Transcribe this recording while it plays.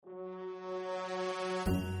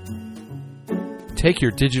Take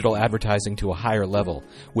your digital advertising to a higher level.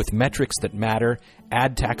 With metrics that matter,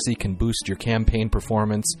 AdTaxi can boost your campaign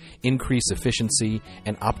performance, increase efficiency,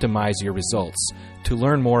 and optimize your results. To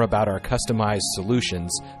learn more about our customized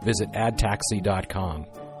solutions, visit adtaxi.com.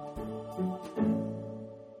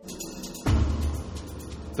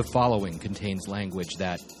 The following contains language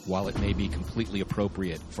that, while it may be completely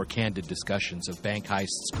appropriate for candid discussions of bank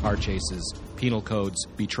heists, car chases, penal codes,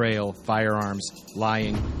 betrayal, firearms,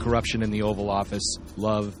 lying, corruption in the Oval Office,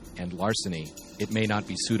 love, and larceny, it may not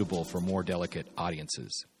be suitable for more delicate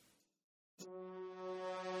audiences.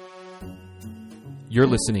 You're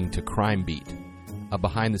listening to Crime Beat, a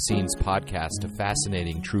behind-the-scenes podcast of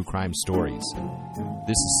fascinating true crime stories.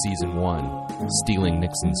 This is Season 1, Stealing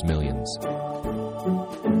Nixon's Millions.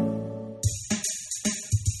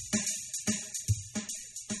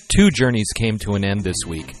 Two journeys came to an end this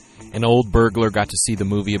week. An old burglar got to see the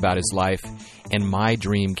movie about his life, and my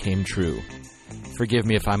dream came true. Forgive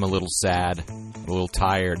me if I'm a little sad, a little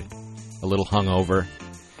tired, a little hungover.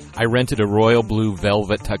 I rented a royal blue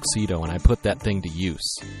velvet tuxedo, and I put that thing to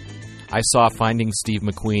use. I saw Finding Steve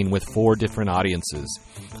McQueen with 4 different audiences.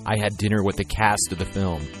 I had dinner with the cast of the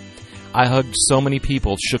film. I hugged so many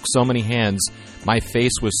people, shook so many hands, my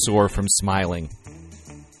face was sore from smiling.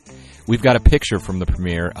 We've got a picture from the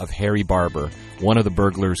premiere of Harry Barber, one of the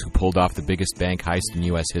burglars who pulled off the biggest bank heist in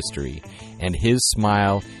U.S. history, and his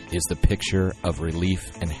smile is the picture of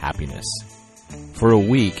relief and happiness. For a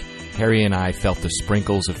week, Harry and I felt the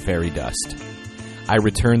sprinkles of fairy dust. I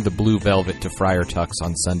returned the blue velvet to Friar Tuck's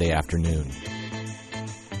on Sunday afternoon.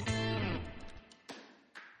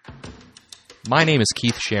 My name is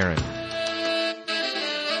Keith Sharon.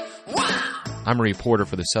 I'm a reporter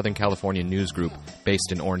for the Southern California News Group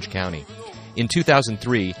based in Orange County. In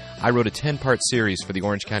 2003, I wrote a 10-part series for the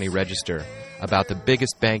Orange County Register about the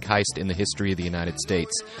biggest bank heist in the history of the United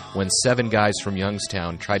States, when 7 guys from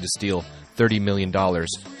Youngstown tried to steal $30 million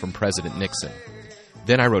from President Nixon.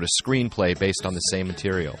 Then I wrote a screenplay based on the same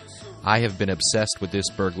material. I have been obsessed with this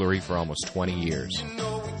burglary for almost 20 years.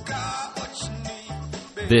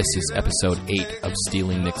 This is Episode 8 of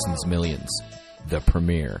Stealing Nixon's Millions, the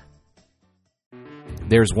premiere.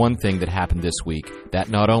 There's one thing that happened this week that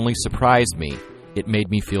not only surprised me, it made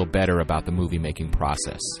me feel better about the movie-making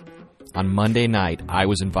process. On Monday night, I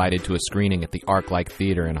was invited to a screening at the ArcLight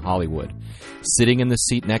Theater in Hollywood. Sitting in the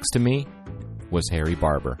seat next to me was Harry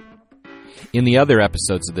Barber. In the other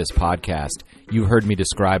episodes of this podcast, you heard me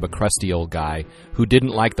describe a crusty old guy who didn't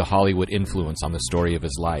like the Hollywood influence on the story of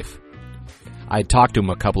his life. I had talked to him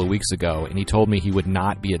a couple of weeks ago, and he told me he would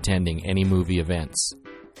not be attending any movie events.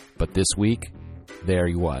 But this week, there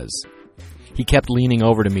he was. He kept leaning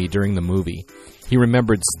over to me during the movie. He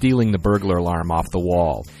remembered stealing the burglar alarm off the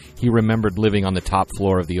wall. He remembered living on the top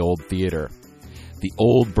floor of the old theater. The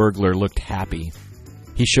old burglar looked happy.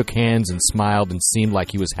 He shook hands and smiled and seemed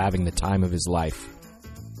like he was having the time of his life.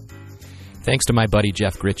 Thanks to my buddy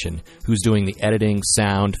Jeff Gritchen, who's doing the editing,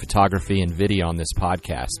 sound, photography, and video on this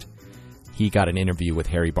podcast, he got an interview with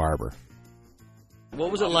Harry Barber. What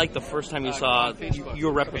was it like the first time you saw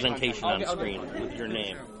your representation on screen with your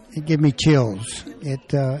name? It gave me chills.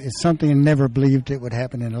 It's something I never believed it would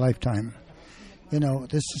happen in a lifetime. You know,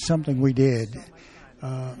 this is something we did.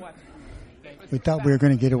 We thought we were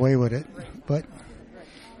going to get away with it, but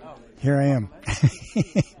here I am.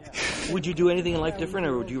 Would you do anything in life different,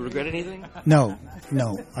 or do you regret anything? No,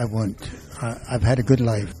 I wouldn't. I've had a good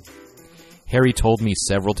life. Harry told me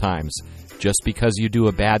several times, just because you do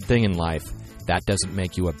a bad thing in life, that doesn't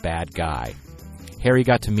make you a bad guy. Harry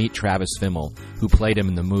got to meet Travis Fimmel, who played him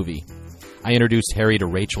in the movie. I introduced Harry to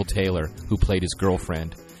Rachel Taylor, who played his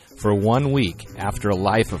girlfriend. For 1 week, after a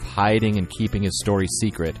life of hiding and keeping his story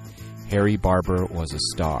secret, Harry Barber was a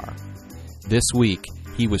star. This week,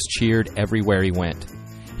 he was cheered everywhere he went.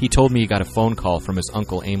 He told me he got a phone call from his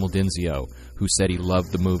uncle Emil Dinzio, who said he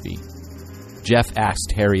loved the movie. Jeff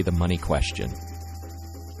asked Harry the money question.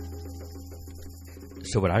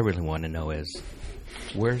 So what I really want to know is,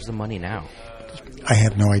 where's the money now? I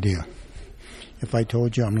have no idea. If I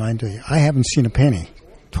told you, I'm lying to you. I haven't seen a penny.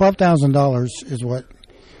 $12,000 is what...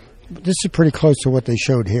 This is pretty close to what they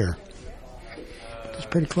showed here. It's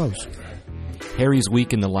pretty close. Harry's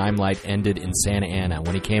week in the limelight ended in Santa Ana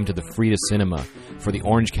when he came to the Frida Cinema for the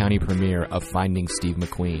Orange County premiere of Finding Steve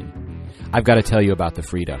McQueen. I've got to tell you about the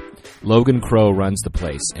Frida. Logan Crow runs the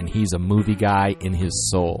place, and he's a movie guy in his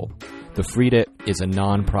soul. The Frida is a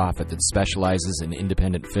non-profit that specializes in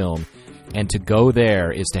independent film, and to go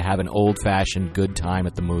there is to have an old-fashioned good time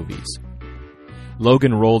at the movies.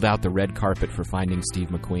 Logan rolled out the red carpet for Finding Steve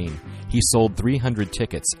McQueen. He sold 300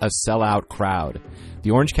 tickets, a sellout crowd.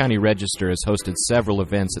 The Orange County Register has hosted several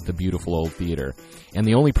events at the beautiful old theater, and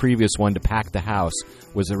the only previous one to pack the house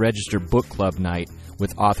was a Register book club night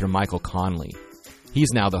with author Michael Conley.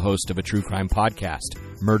 He's now the host of a true crime podcast,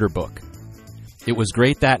 Murder Book. It was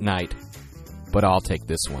great that night, but I'll take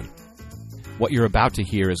this one. What you're about to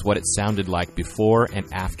hear is what it sounded like before and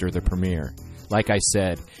after the premiere. Like I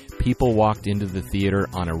said, people walked into the theater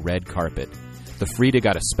on a red carpet. The Frida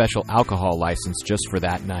got a special alcohol license just for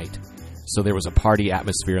that night, so there was a party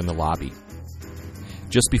atmosphere in the lobby.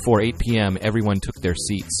 Just before 8 p.m., everyone took their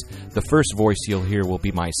seats. The first voice you'll hear will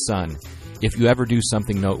be my son. If you ever do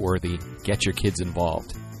something noteworthy, get your kids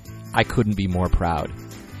involved. I couldn't be more proud.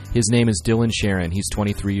 His name is Dylan Sharon. He's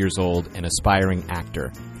 23 years old, an aspiring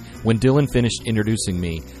actor. When Dylan finished introducing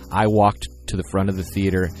me, I walked to the front of the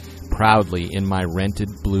theater proudly in my rented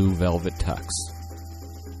blue velvet tux.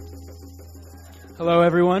 Hello,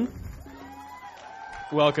 everyone.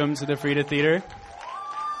 Welcome to the Frida Theater.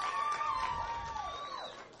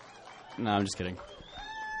 No, I'm just kidding.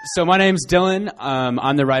 So my name's Dylan.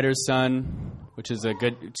 I'm the writer's son, which is a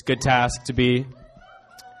good task to be.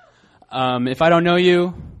 If I don't know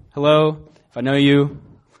you, hello. If I know you,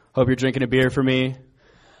 hope you're drinking a beer for me.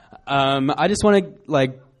 I just want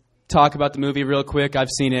to talk about the movie real quick. I've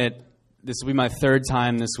seen it. This will be my third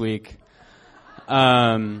time this week.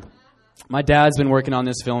 My dad's been working on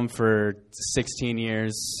this film for 16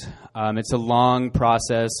 years. It's a long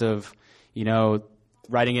process of,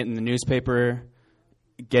 writing it in the newspaper,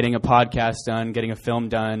 getting a podcast done, getting a film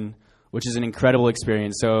done, which is an incredible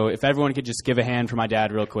experience. So if everyone could just give a hand for my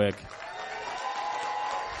dad real quick.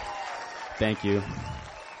 Thank you.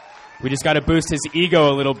 We just got to boost his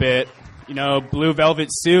ego a little bit. Blue velvet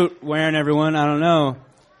suit wearing everyone, I don't know.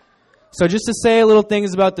 So just to say a little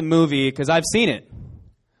things about the movie, because I've seen it.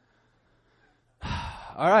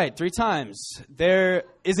 All right, 3 times. There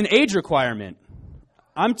is an age requirement.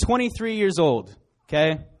 I'm 23 years old,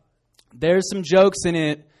 okay? There's some jokes in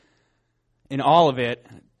it, in all of it,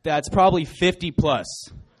 that's probably 50 plus.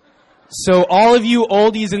 So all of you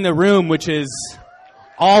oldies in the room, which is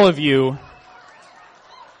all of you,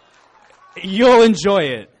 you'll enjoy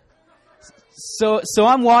it. So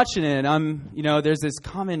I'm watching it, and there's this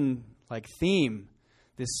common theme,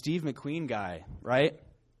 this Steve McQueen guy, right?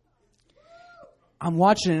 I'm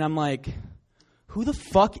watching it, and I'm like, who the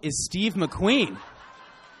fuck is Steve McQueen?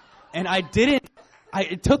 And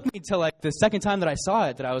it took me till the second time that I saw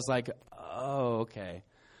it that I was like, oh, okay,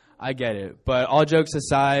 I get it. But all jokes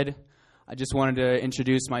aside, I just wanted to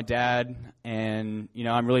introduce my dad, and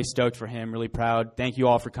I'm really stoked for him, really proud. Thank you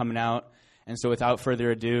all for coming out. And so without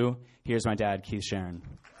further ado, here's my dad, Keith Sharon.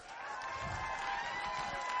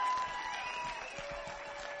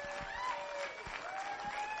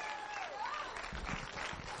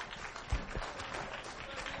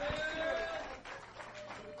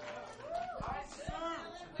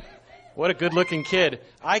 What a good-looking kid.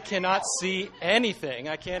 I cannot see anything.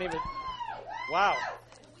 I can't even... Wow.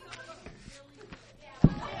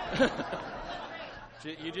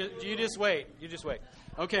 You just wait. You just wait.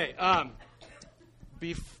 Okay.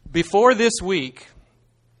 Before this week,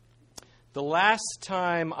 the last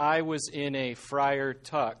time I was in a friar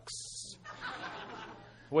tux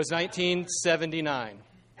was 1979.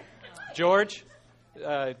 George,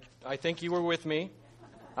 I think you were with me.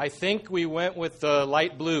 I think we went with the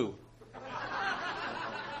light blue.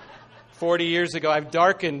 40 years ago. I've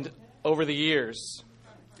darkened over the years.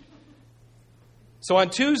 So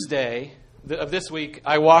on Tuesday of this week,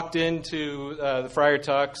 I walked into the Friar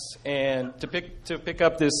Tux and to pick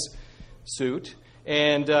up this suit,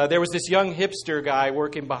 and there was this young hipster guy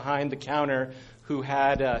working behind the counter who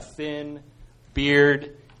had a thin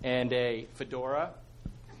beard and a fedora.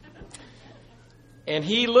 And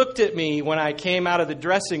he looked at me when I came out of the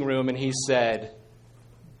dressing room, and he said,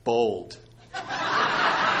 "Bold."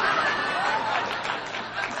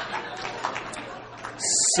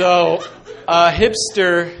 So a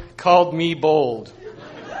hipster called me bold.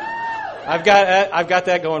 I've got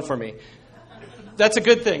that going for me. That's a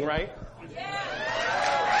good thing, right?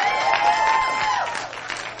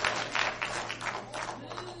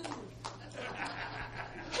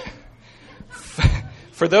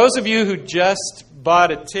 For those of you who just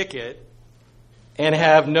bought a ticket and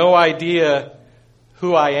have no idea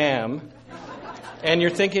who I am, and you're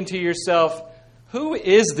thinking to yourself, who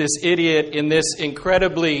is this idiot in this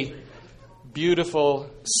incredibly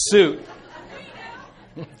beautiful suit?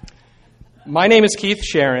 My name is Keith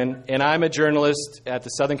Sharon, and I'm a journalist at the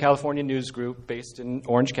Southern California News Group based in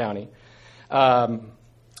Orange County. I'm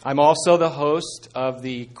also the host of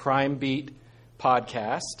the Crime Beat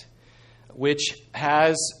podcast, which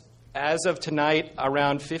has, as of tonight,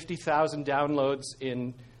 around 50,000 downloads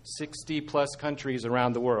in 60-plus countries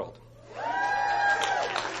around the world.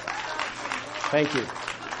 Thank you.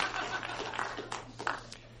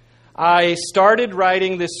 I started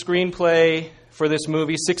writing this screenplay for this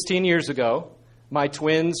movie 16 years ago. My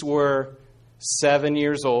twins were 7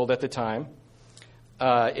 years old at the time.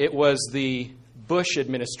 It was the Bush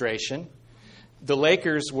administration. The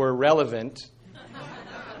Lakers were relevant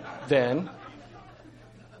then.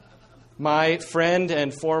 My friend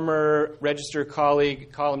and former Register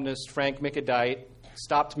columnist Frank Mickadite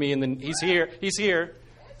stopped me in the... He's here.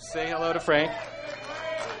 Say hello to Frank.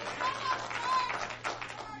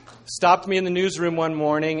 Stopped me in the newsroom one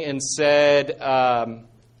morning and said,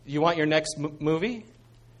 you want your next movie?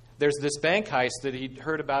 There's this bank heist that he'd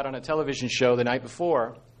heard about on a television show the night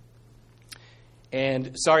before.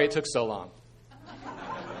 And sorry it took so long.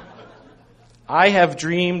 I have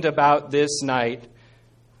dreamed about this night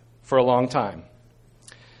for a long time.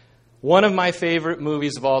 One of my favorite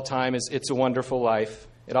movies of all time is It's a Wonderful Life.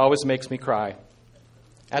 It always makes me cry.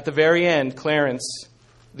 At the very end, Clarence,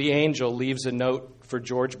 the angel, leaves a note for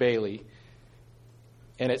George Bailey,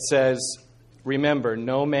 and it says, "Remember,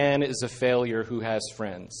 no man is a failure who has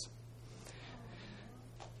friends."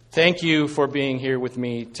 Thank you for being here with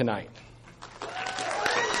me tonight.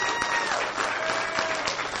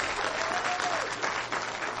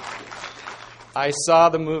 I saw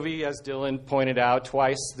the movie, as Dylan pointed out,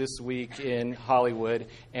 twice this week in Hollywood,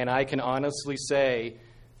 and I can honestly say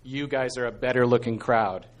you guys are a better-looking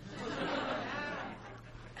crowd.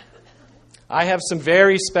 I have some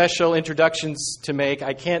very special introductions to make.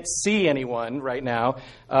 I can't see anyone right now,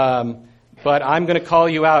 but I'm going to call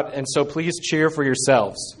you out, and so please cheer for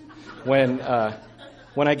yourselves when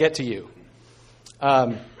I get to you.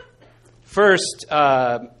 First,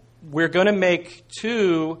 we're going to make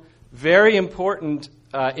two very important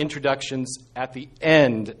introductions at the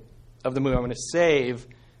end of the movie. I'm going to save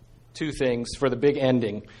two things for the big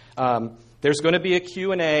ending. There's going to be a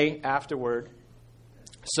Q&A afterward.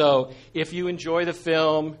 So if you enjoy the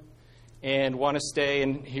film and want to stay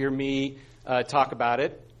and hear me talk about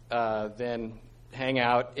it, then hang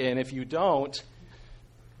out. And if you don't,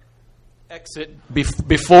 exit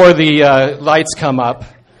before the lights come up.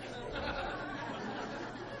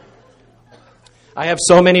 I have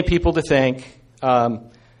so many people to thank.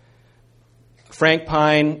 Frank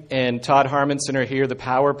Pine and Todd Harmonson are here, the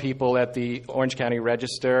power people at the Orange County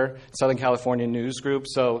Register, Southern California News Group,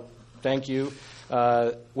 so thank you.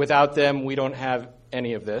 Without them, we don't have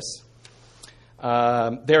any of this.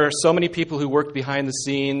 There are so many people who worked behind the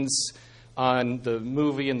scenes on the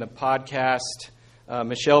movie and the podcast.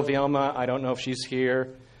 Michelle Vielma, I don't know if she's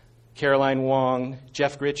here. Caroline Wong,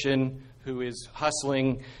 Jeff Gritchen, who is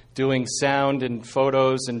hustling, doing sound and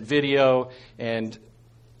photos and video and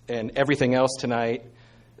everything else tonight.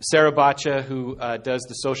 Sarah Bacha, who does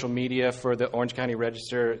the social media for the Orange County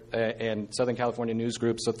Register and Southern California News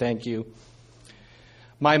Group, so thank you.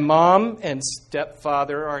 My mom and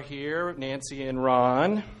stepfather are here, Nancy and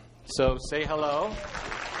Ron, so say hello.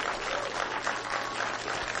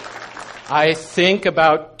 I think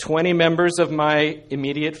about 20 members of my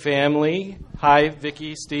immediate family. Hi,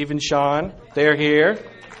 Vicki, Steve, and Sean. They're here.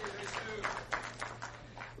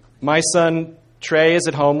 My son, Trey, is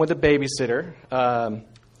at home with a babysitter.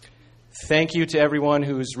 Thank you to everyone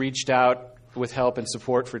who's reached out with help and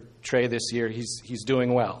support for Trey this year. He's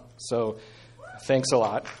doing well. So thanks a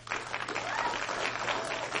lot.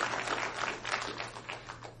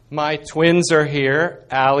 My twins are here,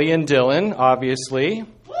 Allie and Dylan, obviously.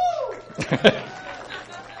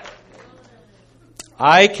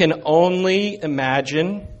 I can only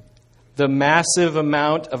imagine the massive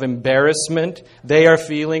amount of embarrassment they are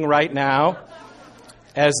feeling right now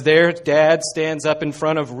as their dad stands up in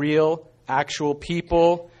front of real, actual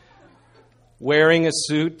people wearing a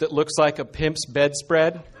suit that looks like a pimp's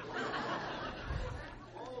bedspread.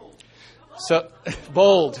 So,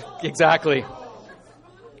 bold, exactly.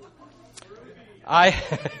 I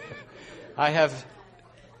have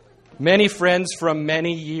many friends from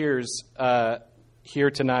many years here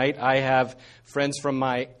tonight. I have friends from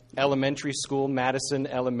my elementary school, Madison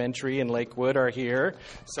Elementary in Lakewood, are here.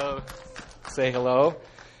 So say hello.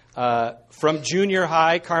 From junior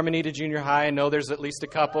high, Carmenita Junior High, I know there's at least a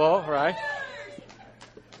couple, right?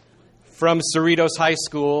 From Cerritos High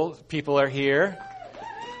School, people are here.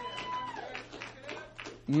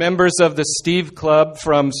 Members of the Steve Club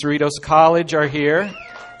from Cerritos College are here.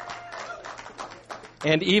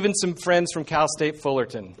 And even some friends from Cal State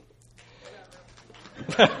Fullerton.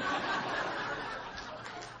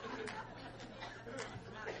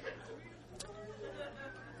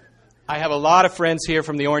 I have a lot of friends here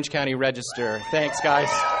from the Orange County Register. Thanks, guys.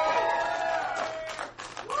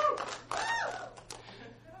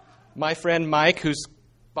 My friend Mike, who's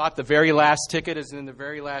bought the very last ticket, is in the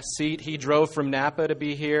very last seat. He drove from Napa to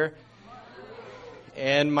be here.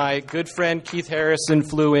 And my good friend Keith Harrison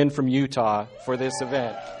flew in from Utah for this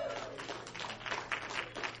event.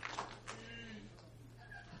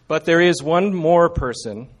 But there is one more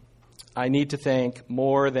person I need to thank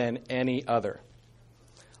more than any other.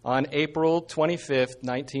 On April 25th,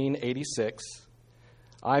 1986,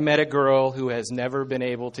 I met a girl who has never been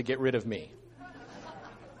able to get rid of me.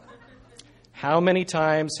 How many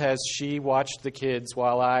times has she watched the kids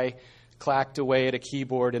while I clacked away at a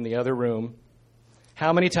keyboard in the other room?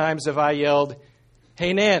 How many times have I yelled,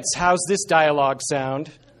 "Hey, Nance, how's this dialogue sound?"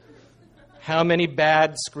 How many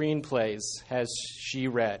bad screenplays has she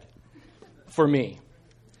read for me?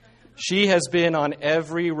 She has been on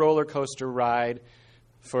every roller coaster ride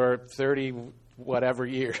for 30-whatever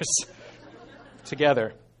years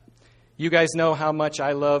together. You guys know how much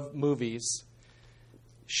I love movies.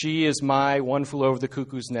 She is my One Flew Over the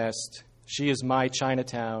Cuckoo's Nest. She is my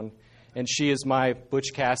Chinatown. And she is my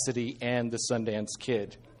Butch Cassidy and the Sundance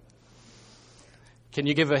Kid. Can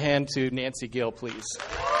you give a hand to Nancy Gill, please?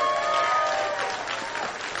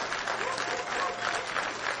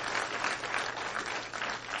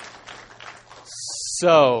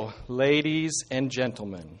 So, ladies and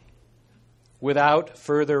gentlemen, without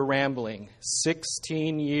further rambling,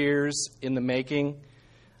 16 years in the making,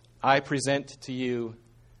 I present to you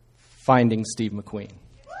Finding Steve McQueen.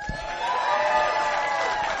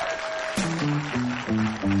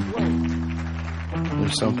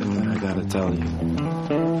 There's something that I gotta tell you.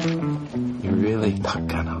 You're really not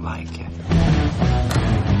gonna like it.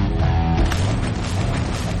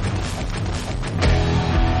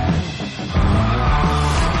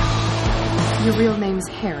 Your real name's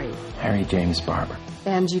Harry. Harry James Barber.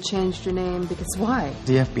 And you changed your name because why?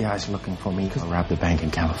 The FBI's looking for me because I robbed a bank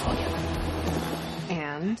in California.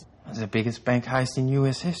 And? It's the biggest bank heist in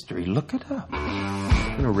U.S. history. Look it up.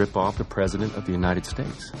 I'm going to rip off the President of the United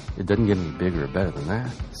States. It doesn't get any bigger or better than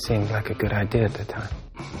that. Seemed like a good idea at the time.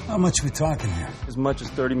 How much are we talking here? As much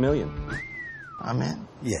as $30 million. I'm in.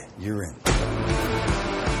 Yeah, you're in.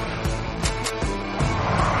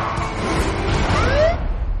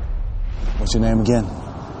 What's your name again?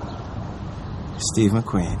 Steve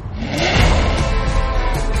McQueen.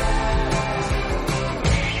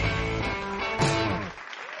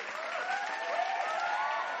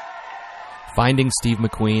 Finding Steve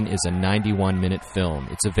McQueen is a 91-minute film.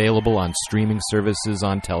 It's available on streaming services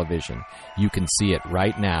on television. You can see it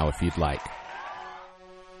right now if you'd like.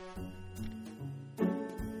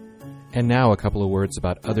 And now a couple of words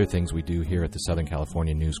about other things we do here at the Southern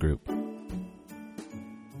California News Group.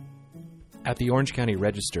 At the Orange County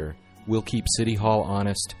Register, we'll keep City Hall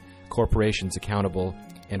honest, corporations accountable,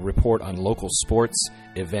 and report on local sports,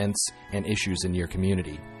 events, and issues in your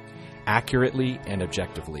community, accurately and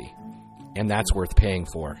objectively. And that's worth paying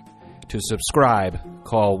for. To subscribe,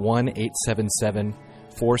 call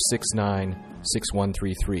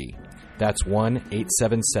 1-877-469-6133. That's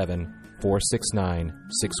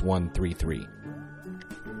 1-877-469-6133.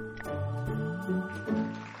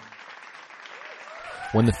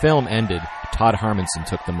 When the film ended, Todd Harmonson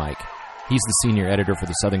took the mic. He's the senior editor for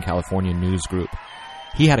the Southern California News Group.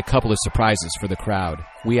 He had a couple of surprises for the crowd.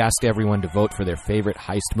 We asked everyone to vote for their favorite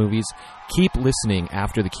heist movies. Keep listening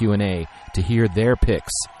after the Q&A to hear their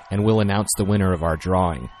picks, and we'll announce the winner of our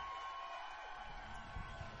drawing.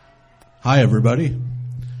 Hi, everybody.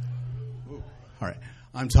 All right.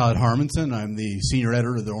 I'm Todd Harmonson. I'm the senior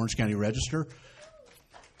editor of the Orange County Register.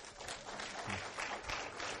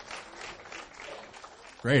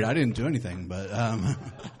 Great. I didn't do anything, but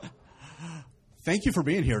thank you for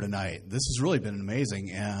being here tonight. This has really been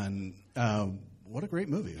amazing, and what a great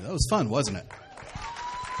movie. That was fun, wasn't it?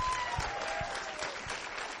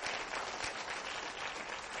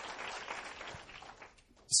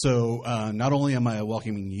 So not only am I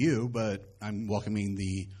welcoming you, but I'm welcoming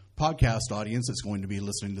the podcast audience that's going to be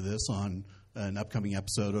listening to this on an upcoming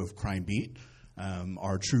episode of Crime Beat,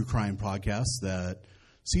 our true crime podcast that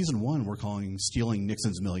Season 1 we're calling Stealing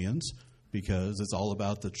Nixon's Millions, because it's all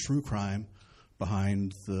about the true crime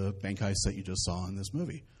behind the bank heist that you just saw in this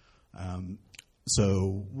movie.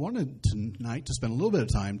 So wanted tonight to spend a little bit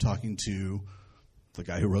of time talking to the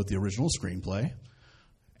guy who wrote the original screenplay.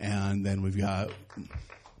 And then we've got...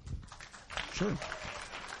 Sure.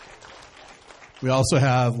 We also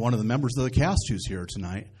have one of the members of the cast who's here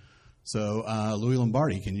tonight. So Louis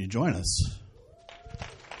Lombardi, can you join us?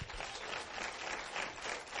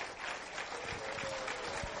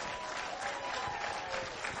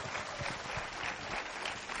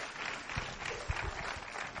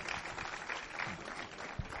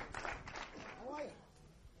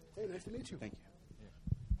 Nice to meet you. Thank you.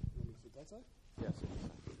 You want me to sit that side? Yes.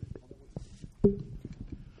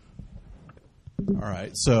 All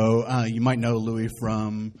right. So you might know Louis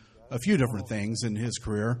from a few different things in his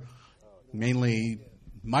career. Mainly,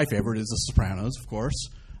 my favorite is The Sopranos, of course,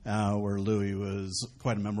 where Louis was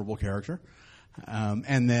quite a memorable character.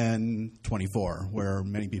 And then 24, where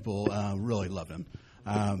many people really loved him.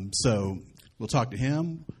 So we'll talk to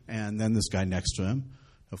him, and then this guy next to him,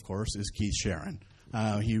 of course, is Keith Sharon.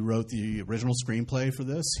 He wrote the original screenplay for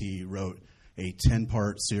this. He wrote a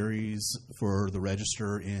 10-part series for The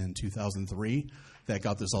Register in 2003 that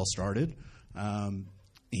got this all started.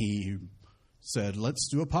 He said, let's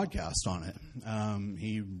do a podcast on it.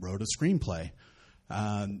 He wrote a screenplay.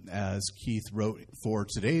 As Keith wrote for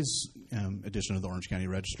today's edition of the Orange County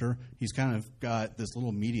Register, he's kind of got this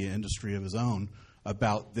little media industry of his own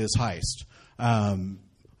about this heist.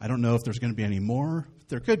 I don't know if there's going to be any more.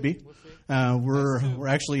 There could be. We're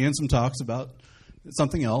actually in some talks about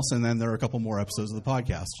something else, and then there are a couple more episodes of the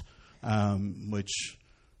podcast, which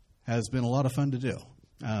has been a lot of fun to do.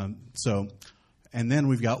 And then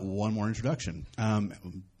we've got one more introduction. And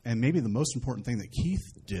maybe the most important thing that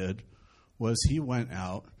Keith did was he went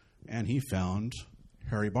out and he found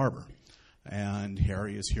Harry Barber. And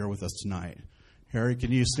Harry is here with us tonight. Harry,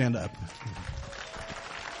 can you stand up?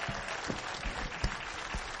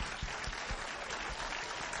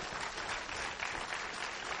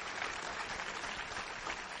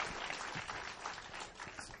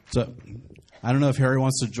 So, I don't know if Harry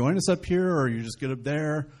wants to join us up here or you just get up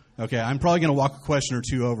there. Okay, I'm probably going to walk a question or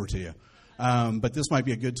two over to you. But this might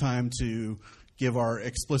be a good time to give our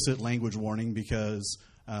explicit language warning because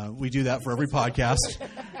we do that for every podcast.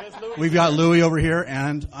 We've got Louis over here,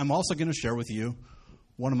 and I'm also going to share with you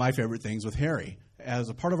one of my favorite things with Harry. As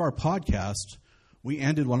a part of our podcast, we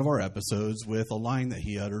ended one of our episodes with a line that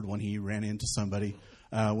he uttered when he ran into somebody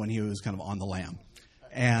when he was kind of on the lam.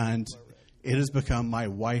 And it has become my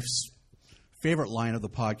wife's favorite line of the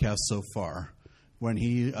podcast so far when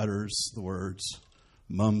he utters the words,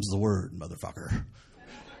 "Mum's the word, motherfucker."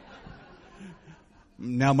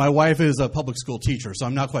 Now, my wife is a public school teacher, so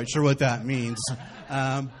I'm not quite sure what that means.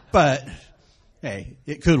 But, hey,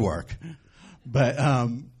 it could work. But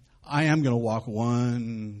I am going to walk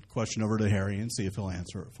one question over to Harry and see if he'll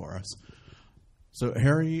answer it for us. So,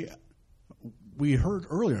 Harry, we heard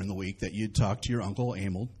earlier in the week that you'd talked to your uncle,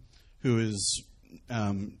 Emil, who is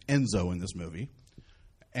Enzo in this movie.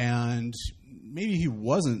 And maybe he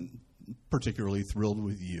wasn't particularly thrilled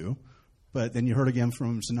with you, but then you heard again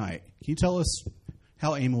from him tonight. Can you tell us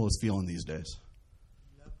how Emil is feeling these days?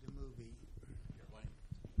 He loved the movie.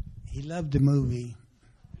 He loved the movie.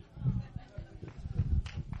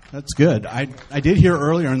 That's good. I did hear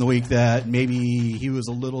earlier in the week that maybe he was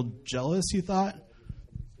a little jealous, you thought?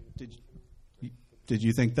 Did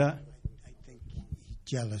you think that? I think he's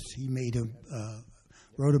jealous. He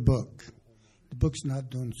wrote a book. The book's not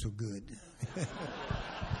doing so good.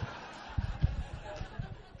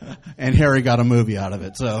 And Harry got a movie out of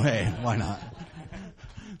it, so hey, why not?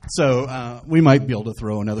 So we might be able to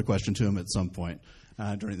throw another question to him at some point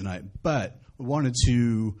during the night. But we wanted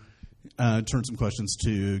to turn some questions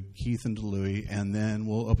to Keith and to Louis, and then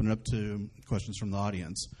we'll open it up to questions from the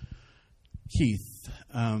audience. Keith,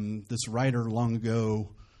 this writer long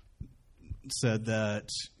ago said that,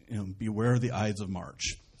 beware the Ides of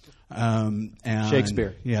March. And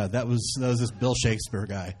Shakespeare. Yeah, that was this Bill Shakespeare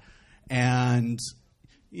guy. And,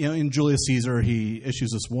 in Julius Caesar, he issues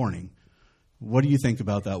this warning. What do you think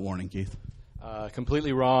about that warning, Keith?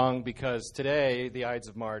 Completely wrong, because today, the Ides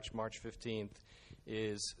of March, March 15th,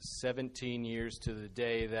 is 17 years to the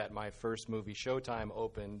day that my first movie, Showtime,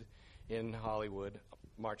 opened in Hollywood,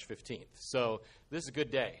 March 15th. So this is a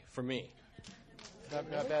good day for me.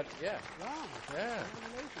 Not bad. Yeah. Wow. Yeah.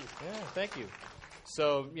 Thank you.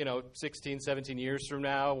 So, 16, 17 years from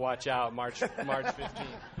now, watch out, March 15th.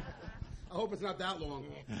 I hope it's not that long.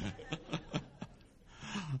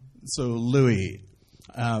 So, Louis,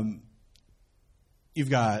 you've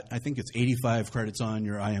got, I think it's 85 credits on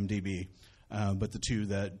your IMDb, but the two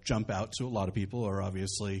that jump out to a lot of people are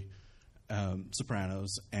obviously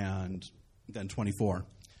Sopranos and then 24.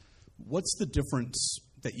 What's the difference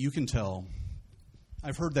that you can tell?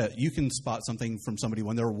 I've heard that you can spot something from somebody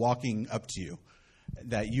when they're walking up to you,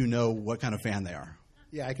 that you know what kind of fan they are.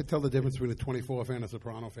 Yeah, I could tell the difference between a 24 fan and a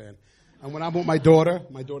Soprano fan. And when I'm with my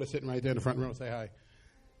daughter's sitting right there in the front row, say hi.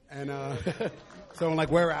 And so when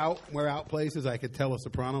we're out places, I could tell a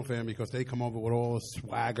Soprano fan because they come over with all the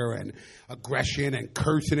swagger and aggression and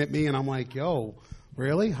cursing at me, and I'm like, yo,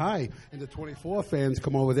 Really? Hi. And the 24 fans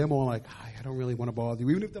come over, they're more like, hi, I don't really want to bother you.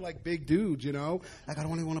 Even if they're like big dudes, you know? Like, I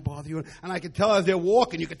don't really want to bother you. And I can tell as they're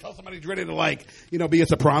walking, you can tell somebody's ready to, like, you know, be a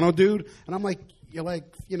soprano dude. And I'm like, you're like,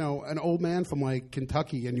 you know, an old man from, like,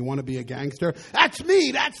 Kentucky, and you want to be a gangster. That's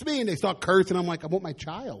me. And they start cursing. I'm like, I want my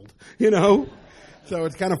child, you know? So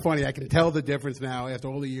it's kind of funny. I can tell the difference now after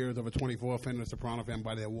all the years of a 24 fan and a soprano fan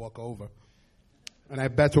by their walk over. And I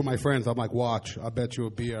bet with my friends, I'm like, watch, I'll bet you a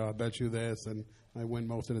beer, I'll bet you this, and I win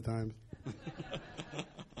most of the time.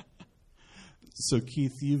 So,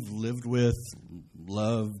 Keith, you've lived with,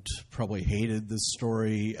 loved, probably hated this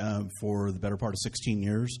story for the better part of 16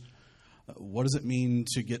 years. What does it mean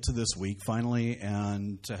to get to this week finally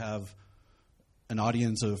and to have an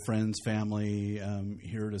audience of friends, family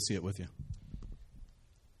here to see it with you?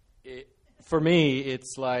 For me,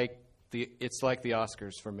 it's like the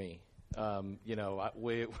Oscars for me. You know,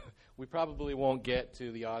 we probably won't get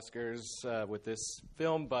to the Oscars with this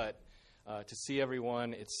film, but to see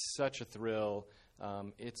everyone, it's such a thrill.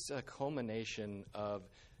 It's a culmination of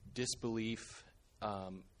disbelief,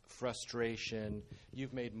 frustration.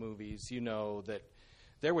 You've made movies. You know that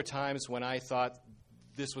there were times when I thought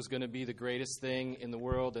this was going to be the greatest thing in the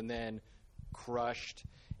world and then crushed,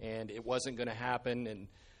 and it wasn't going to happen. And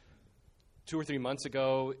 2 or 3 months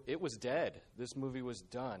ago, it was dead. This movie was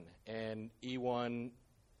done. And E1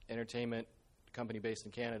 Entertainment, company based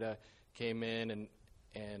in Canada, came in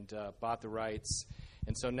and bought the rights.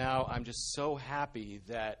 And so now I'm just so happy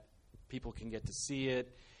that people can get to see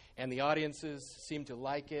it. And the audiences seem to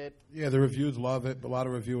like it. Yeah, the reviews love it. A lot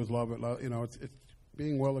of reviewers love it. You know, it's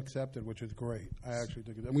being well accepted, which is great. I actually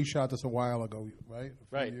think it. And we shot this a while ago, right?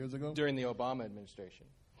 A few years ago? During the Obama administration.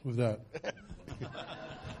 Who's that?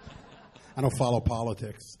 I don't follow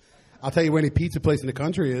politics. I'll tell you where any pizza place in the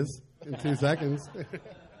country is in 2 seconds.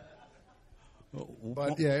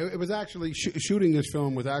 But yeah, it was actually shooting this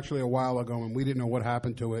film was actually a while ago, and we didn't know what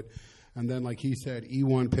happened to it. And then, like he said,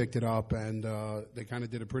 E1 picked it up, and they kind of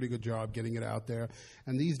did a pretty good job getting it out there.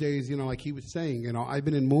 And these days, you know, like he was saying, you know, I've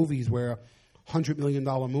been in movies where $100 million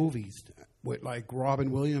movies with like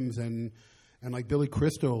Robin Williams and like Billy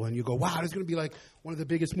Crystal, and you go, wow, this is going to be like one of the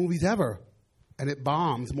biggest movies ever. And it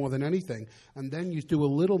bombs more than anything. And then you do a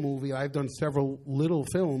little movie. I've done several little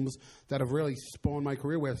films that have really spawned my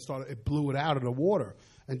career where it blew it out of the water.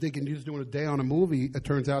 And thinking you're just doing a day on a movie, it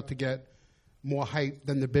turns out to get more hype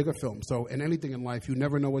than the bigger film. So in anything in life, you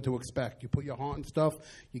never know what to expect. You put your heart in stuff,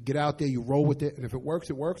 you get out there, you roll with it, and if it works,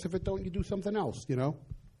 it works. If it don't, you do something else, you know?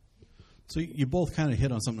 So you both kind of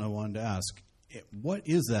hit on something I wanted to ask. What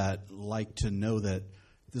is that like to know that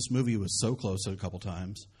this movie was so close a couple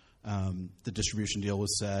times? The distribution deal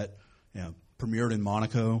was set, you know, premiered in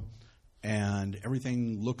Monaco, and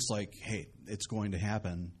everything looks like, hey, it's going to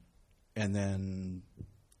happen, and then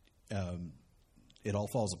it all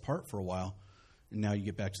falls apart for a while, and now you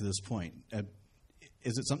get back to this point.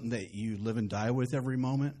 Is it something that you live and die with every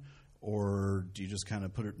moment, or do you just kind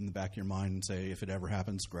of put it in the back of your mind and say, if it ever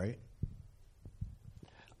happens, great?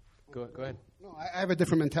 Go ahead. No, I have a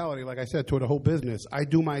different mentality, like I said, toward the whole business. I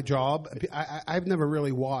do my job. I've never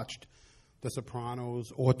really watched The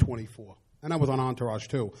Sopranos or 24. And I was on Entourage,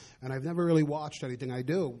 too. And I've never really watched anything I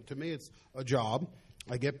do. To me, it's a job.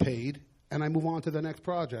 I get paid, and I move on to the next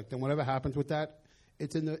project. And whatever happens with that,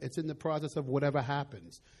 it's in the process of whatever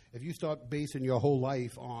happens. If you start basing your whole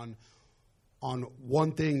life on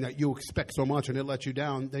one thing that you expect so much and it lets you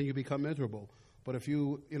down, then you become miserable. But if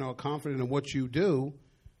you are confident in what you do,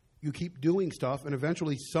 you keep doing stuff, and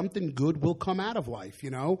eventually something good will come out of life,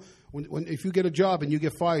 you know? If you get a job and you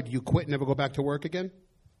get fired, you quit and never go back to work again?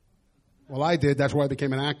 Well, I did. That's why I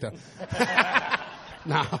became an actor.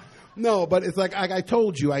 No, but it's like I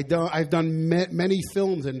told you, I've done many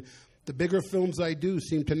films, and the bigger films I do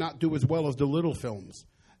seem to not do as well as the little films.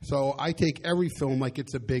 So I take every film like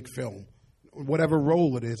it's a big film. Whatever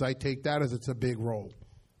role it is, I take that as it's a big role.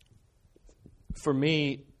 For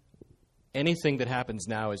me, anything that happens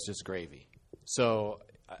now is just gravy. So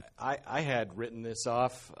I had written this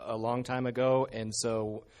off a long time ago, and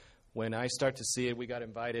so when I start to see it, we got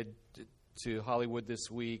invited to Hollywood this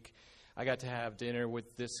week. I got to have dinner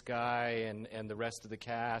with this guy and the rest of the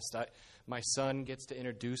cast. My son gets to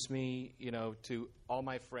introduce me, to all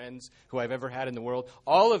my friends who I've ever had in the world.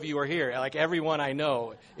 All of you are here. Like, everyone I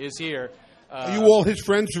know is here. Are you all his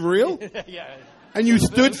friends for real? Yeah. And you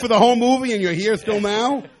stood for the whole movie, and you're here still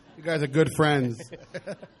now? You guys are good friends.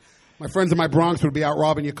 My friends in my Bronx would be out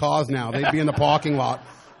robbing your cars now. They'd be in the parking lot.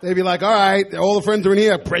 They'd be like, all right, all the friends are in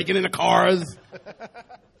here breaking into cars. Yeah,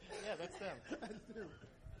 that's them.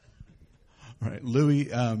 All right, Louis,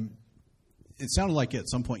 it sounded like at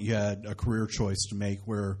some point you had a career choice to make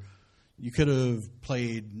where You could have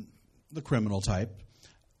played the criminal type,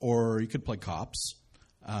 or you could play cops.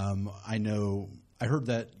 I heard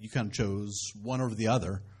that you kind of chose one over the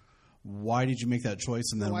other. Why did you make that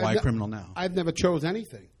choice, and then why criminal now? I've never chose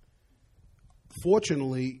anything.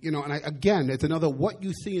 Fortunately, and again, it's another, what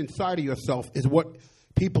you see inside of yourself is what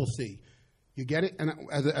people see. You get it? And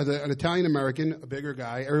as an Italian-American, a bigger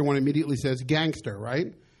guy, everyone immediately says gangster,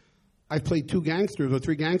 right? I've played 2 gangsters or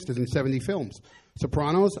 3 gangsters in 70 films.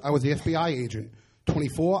 Sopranos, I was the FBI agent.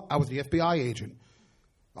 24, I was the FBI agent.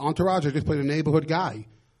 Entourage, I just played a neighborhood guy.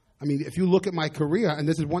 I mean, if you look at my career, and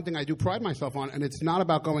this is one thing I do pride myself on, and it's not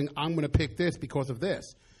about going, I'm going to pick this because of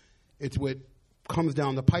this. It's what comes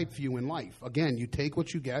down the pipe for you in life. Again, you take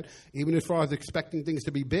what you get, even as far as expecting things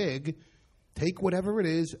to be big. Take whatever it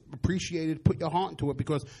is, appreciate it, put your heart into it,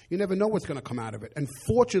 because you never know what's going to come out of it. And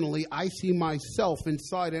fortunately, I see myself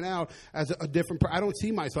inside and out as a different person. I don't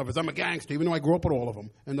see myself as I'm a gangster, even though I grew up with all of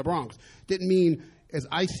them in the Bronx. Didn't mean as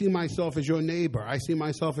I see myself as your neighbor. I see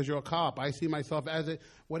myself as your cop. I see myself as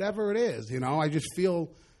whatever it is. I just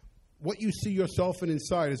feel what you see yourself in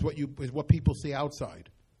inside is what people see outside.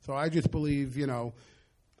 So I just believe,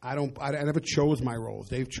 I never chose my roles.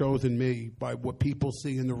 They've chosen me by what people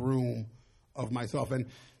see in the room of myself. And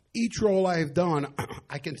each role I have done,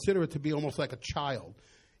 I consider it to be almost like a child.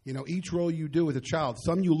 Each role you do as a child,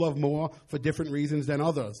 some you love more for different reasons than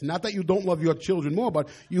others. Not that you don't love your children more, but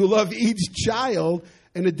you love each child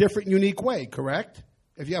in a different, unique way, correct?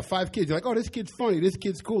 If you have 5 kids, you're like, oh, this kid's funny, this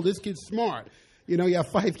kid's cool, this kid's smart. You have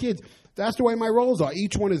 5 kids. That's the way my roles are.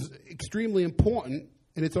 Each one is extremely important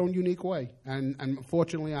in its own unique way. And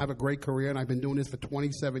fortunately, I have a great career, and I've been doing this for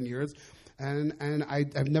 27 years. And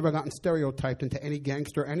I've never gotten stereotyped into any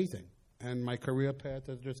gangster anything. And my career path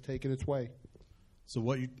has just taken its way. So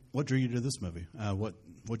what drew you to this movie?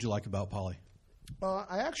 What'd you like about Polly?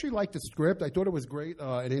 I actually liked the script. I thought it was great,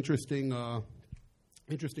 an interesting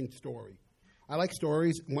story. I like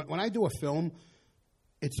stories. When I do a film,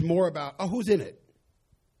 it's more about, oh, who's in it?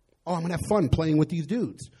 Oh, I'm going to have fun playing with these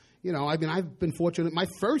dudes. I've been fortunate. My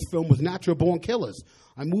first film was Natural Born Killers.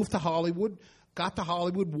 I moved to Hollywood. Got to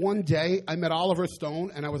Hollywood one day. I met Oliver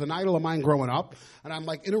Stone, and I was an idol of mine growing up. And I'm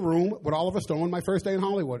like in a room with Oliver Stone my first day in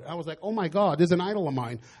Hollywood. I was like, oh, my God, there's an idol of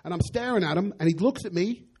mine. And I'm staring at him, and he looks at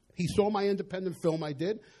me. He saw my independent film I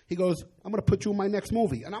did. He goes, I'm going to put you in my next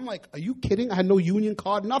movie. And I'm like, are you kidding? I had no union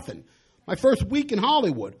card, nothing. My first week in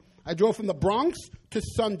Hollywood. I drove from the Bronx to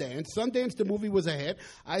Sundance. Sundance, the movie was a hit.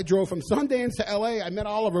 I drove from Sundance to L.A. I met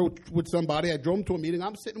Oliver with somebody. I drove him to a meeting.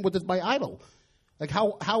 I'm sitting with my idol. Like,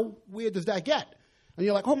 how weird does that get? And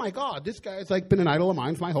you're like, oh, my God, this guy's like been an idol of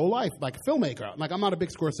mine for my whole life, like a filmmaker. Like, I'm not a big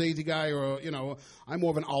Scorsese guy or, I'm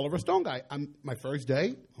more of an Oliver Stone guy. My first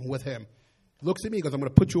day, I'm with him. He looks at me, he goes, I'm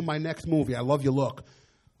going to put you in my next movie. I love your look.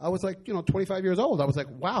 I was like, 25 years old. I was like,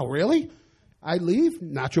 wow, really? I leave,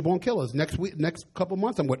 Natural Born Killers. Next couple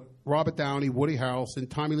months, I'm with Robert Downey, Woody Harrelson,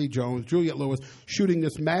 Tommy Lee Jones, Juliette Lewis, shooting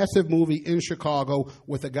this massive movie in Chicago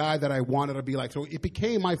with a guy that I wanted to be like. So it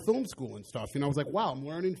became my film school and stuff. I was like, wow, I'm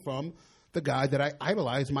learning from the guy that I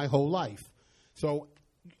idolized my whole life. So,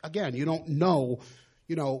 again, you don't know,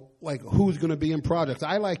 like who's going to be in projects.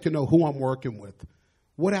 I like to know who I'm working with.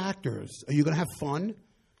 What actors? Are you going to have fun?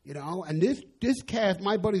 And this cast,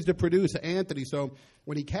 my buddy's the producer, Anthony, so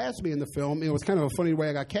when he cast me in the film, it was kind of a funny way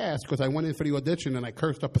I got cast because I went in for the audition and I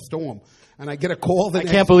cursed up a storm. And I get a call. I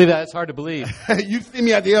can't believe that. It's hard to believe. You see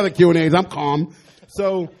me at the other Q&As. I'm calm.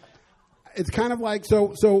 So it's kind of like,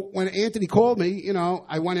 so when Anthony called me,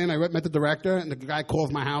 I went in, I met the director, and the guy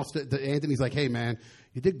calls my house. Anthony's like, hey, man,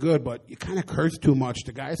 you did good, but you kind of cursed too much.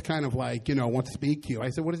 The guy's kind of like, wants to speak to you. I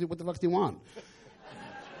said, what the fuck do you want?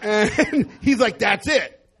 And he's like, that's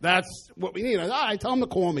it. That's what we need. I tell him to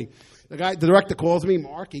call me. The director calls me,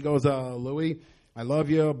 Mark. He goes, Louis, I love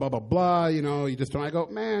you, blah, blah, blah. You just don't. I go,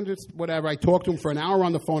 man, just whatever. I talk to him for an hour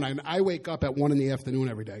on the phone. I wake up at 1 p.m.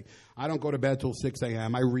 every day. I don't go to bed till 6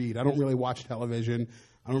 a.m. I read. I don't really watch television.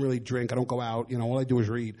 I don't really drink. I don't go out. All I do is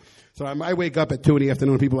read. So I wake up at 2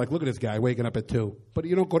 p.m. People are like, look at this guy waking up at 2. But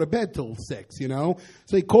you don't go to bed till 6, So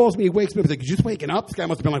he calls me. He wakes me up. He's like, you just waking up? This guy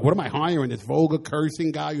must have been like, what am I hiring? This vulgar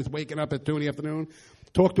cursing guy who's waking up at 2 p.m?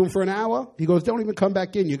 Talk to him for an hour. He goes, don't even come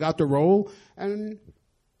back in. You got the role. And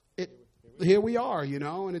here we are,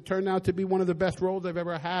 and it turned out to be one of the best roles I've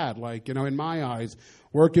ever had. Like, in my eyes,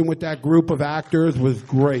 working with that group of actors was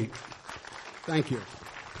great. Thank you.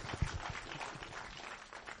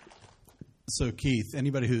 So, Keith,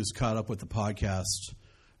 anybody who's caught up with the podcast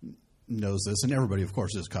knows this, and everybody, of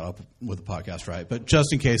course, is caught up with the podcast, right? But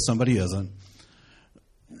just in case somebody isn't,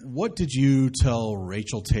 what did you tell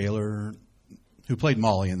Rachel Taylor, who played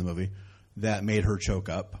Molly in the movie, that made her choke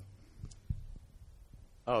up?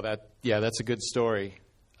 Oh, that Yeah, that's a good story.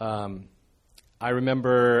 I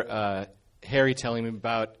remember Harry telling me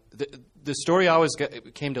about the story. Always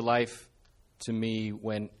came to life to me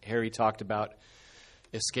when Harry talked about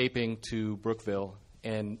escaping to Brookville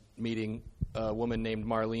and meeting a woman named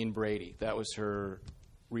Marlene Brady. That was her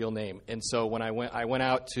real name. And so when I went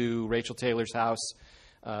out to Rachel Taylor's house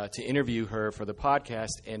to interview her for the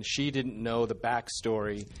podcast, and she didn't know the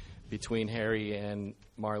backstory between Harry and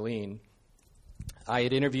Marlene. I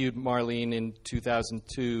had interviewed Marlene in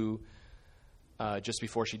 2002, just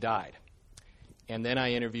before she died. And then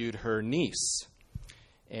I interviewed her niece.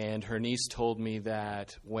 And her niece told me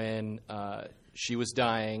that when she was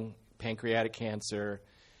dying, pancreatic cancer,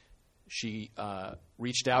 she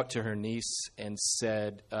reached out to her niece and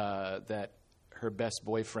said that her best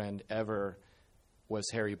boyfriend ever was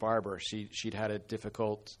Harry Barber. She'd had a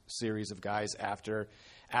difficult series of guys after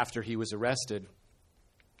he was arrested.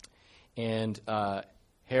 And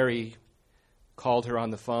Harry called her on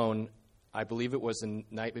the phone, I believe it was the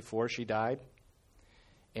night before she died,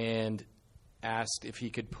 and asked if he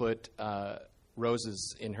could put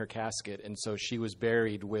roses in her casket. And so she was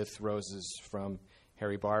buried with roses from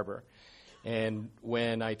Harry Barber. And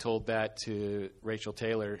when I told that to Rachel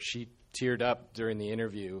Taylor, she teared up during the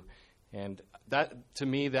interview. And that, to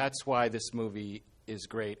me, that's why this movie is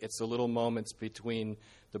great. It's the little moments between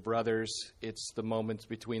the brothers. It's the moments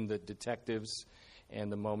between the detectives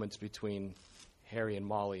and the moments between Harry and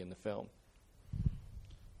Molly in the film.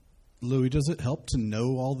 Louis, does it help to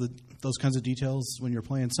know all those kinds of details when you're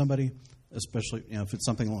playing somebody, especially if it's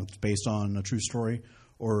something that's based on a true story?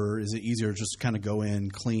 Or is it easier just to kind of go in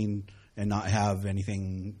clean and not have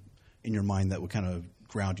anything in your mind that would kind of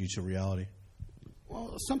ground you to reality?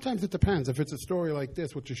 Well, sometimes it depends. If it's a story like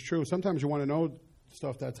this, which is true, sometimes you want to know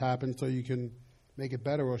stuff that's happened so you can make it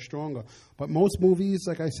better or stronger. But most movies,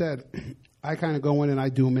 like I said, I kind of go in and I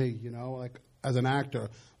do me, like as an actor,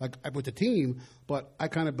 like with the team, but I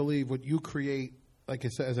kind of believe what you create, like I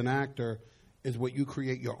said, as an actor, is what you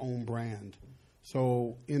create your own brand.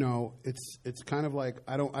 So, it's kind of like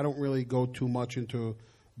I don't really go too much into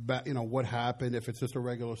what happened, if it's just a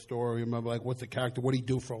regular story. Remember, like, what's the character, what do he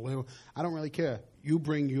do for a living? I don't really care. You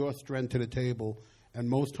bring your strength to the table, and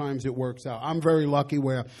most times it works out. I'm very lucky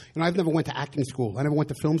where, I've never went to acting school. I never went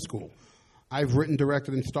to film school. I've written,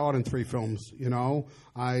 directed, and starred in 3 films,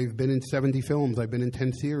 I've been in 70 films. I've been in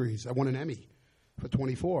 10 series. I won an Emmy for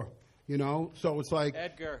 24, So it's like...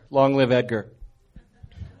 Edgar. Long live Edgar.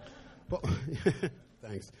 But,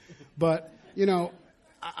 thanks. But,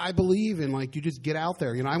 I believe in, you just get out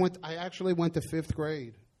there. I actually went to 5th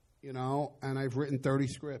grade, and I've written 30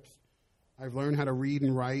 scripts. I've learned how to read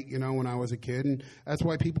and write, when I was a kid. And that's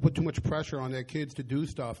why people put too much pressure on their kids to do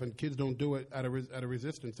stuff, and kids don't do it at a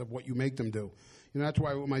resistance of what you make them do. That's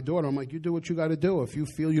why with my daughter, I'm like, you do what you got to do. If you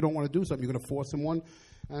feel you don't want to do something, you're going to force someone.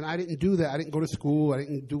 And I didn't do that. I didn't go to school. I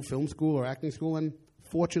didn't do film school or acting school. And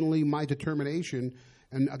fortunately, my determination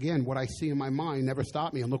and, again, what I see in my mind never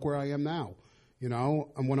stopped me. And look where I am now.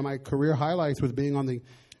 And one of my career highlights was being on the,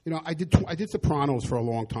 I did Sopranos for a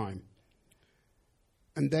long time.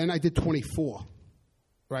 And then I did 24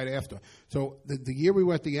 right after. So the year we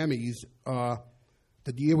were at the Emmys,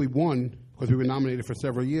 the year we won, because we were nominated for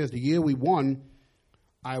several years, the year we won,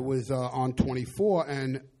 I was on 24,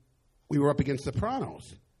 and we were up against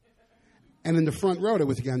Sopranos. And in the front row, there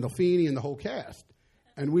was Gandolfini and the whole cast.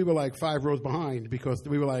 And we were like 5 rows behind because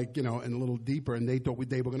we were like, in a little deeper, and they thought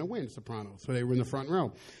they were going to win Sopranos. So they were in the front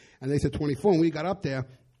row. And they said 24, and we got up there. And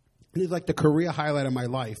it was like the career highlight of my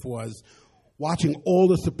life was watching all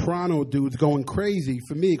the Soprano dudes going crazy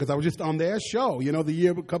for me because I was just on their show,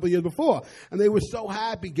 a couple of years before. And they were so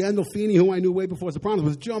happy. Gandolfini, who I knew way before Sopranos,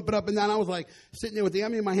 was jumping up and down. I was like sitting there with the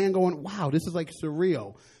Emmy in my hand going, wow, this is like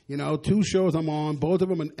surreal. 2 shows I'm on, both of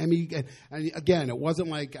them an Emmy. And again, it wasn't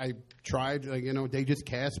like I tried, they just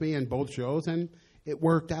cast me in both shows and it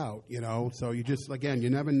worked out, So you just, again,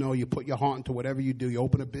 you never know. You put your heart into whatever you do. You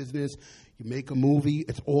open a business, you make a movie,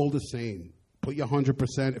 it's all the same. Put your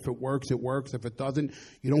 100%. If it works, it works. If it doesn't,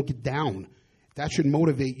 you don't get down. That should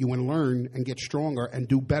motivate you and learn and get stronger and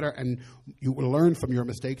do better. And you will learn from your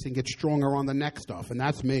mistakes and get stronger on the next stuff. And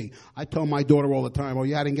that's me. I tell my daughter all the time, oh,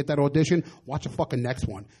 yeah, I didn't get that audition? Watch the fucking next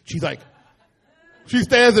one. She's like, she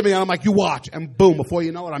stares at me and I'm like, you watch. And boom, before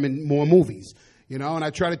you know it, I'm in more movies. And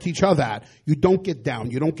I try to teach her that. You don't get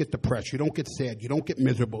down. You don't get depressed. You don't get sad. You don't get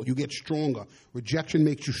miserable. You get stronger. Rejection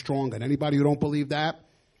makes you stronger. And anybody who don't believe that,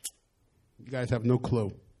 you guys have no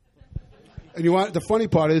clue. And the funny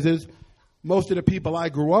part is most of the people I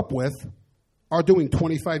grew up with are doing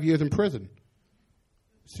 25 years in prison.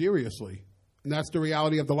 Seriously. And that's the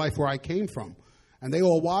reality of the life where I came from. And they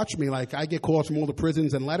all watch me. Like, I get calls from all the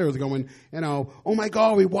prisons and letters going, oh my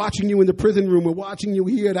God, we're watching you in the prison room. We're watching you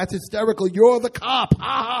here. That's hysterical. You're the cop.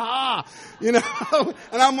 Ha, ha, ha.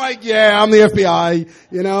 And I'm like, yeah, I'm the FBI,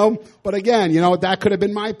 But again, that could have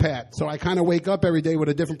been my path. So I kind of wake up every day with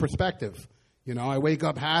a different perspective. I wake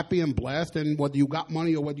up happy and blessed, and whether you got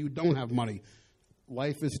money or whether you don't have money,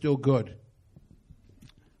 life is still good.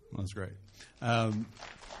 Well, that's great.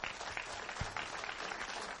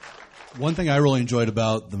 One thing I really enjoyed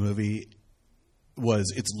about the movie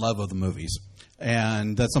was its love of the movies.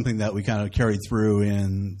 And that's something that we kind of carried through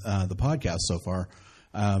in the podcast so far.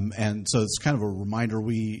 And so it's kind of a reminder.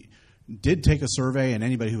 We did take a survey, and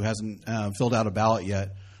anybody who hasn't filled out a ballot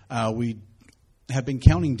yet, we have been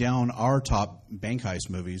counting down our top bank heist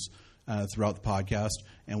movies throughout the podcast,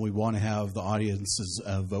 and we want to have the audiences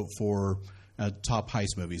vote for top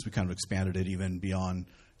heist movies. We kind of expanded it even beyond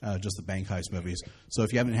just the bank heist movies. So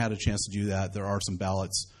if you haven't had a chance to do that, there are some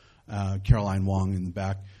ballots. Caroline Wong in the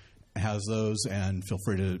back has those, and feel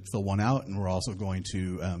free to fill one out. And we're also going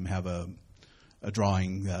to have a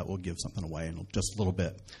drawing that will give something away in just a little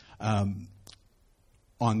bit.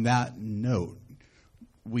 On that note,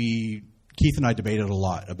 Keith and I debated a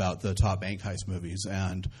lot about the top bank heist movies,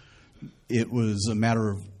 and it was a matter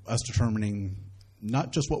of us determining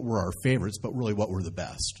not just what were our favorites, but really what were the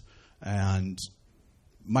best. And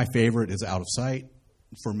my favorite is Out of Sight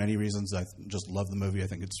for many reasons. I just love the movie. I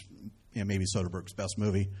think it's maybe Soderbergh's best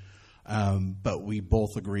movie. But we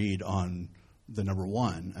both agreed on the number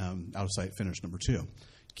one. Out of Sight finished number two.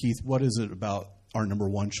 Keith, what is it about our number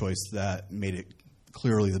one choice that made it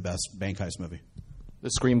clearly the best bank heist movie? The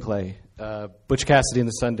screenplay. Butch Cassidy and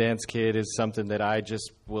the Sundance Kid is something that I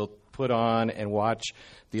just will put on and watch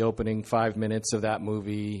the opening 5 minutes of that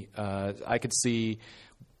movie. I could see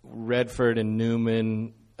Redford and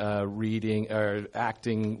Newman reading or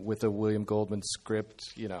acting with a William Goldman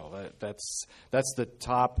script. That's the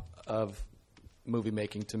top of movie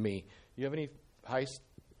making to me. You have any heist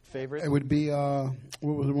favorite? It would be what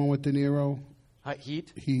was the one with De Niro?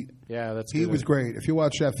 Heat? Heat. Yeah, that's Heat good. was great. If you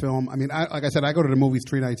watch that film, I mean, like I said, I go to the movies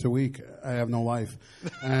 3 nights a week. I have no life.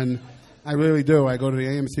 And I really do. I go to the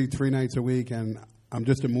AMC 3 nights a week, and I'm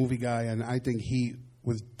just a movie guy, and I think Heat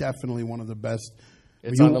was definitely one of the best.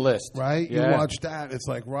 It's on the list. Right? Yeah. You watch that, it's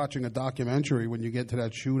like watching a documentary when you get to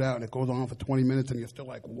that shootout, and it goes on for 20 minutes, and you're still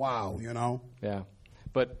like, wow, Yeah.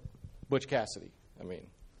 But Butch Cassidy, I mean,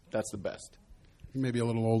 that's the best. Maybe a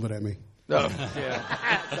little older than me. Oh, yeah.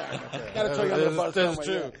 Sorry. Gotta tell you I'm about That's somewhere,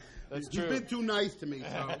 true. yeah. That's true. You've been too nice to me,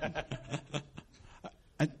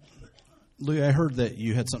 so. Louis, I heard that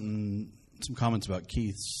you had some comments about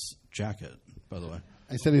Keith's jacket, by the way.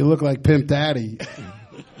 I said he looked like Pimp Daddy.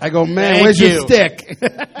 I go, man, where's your stick?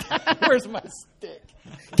 Where's my stick?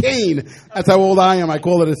 Cane. That's how old I am. I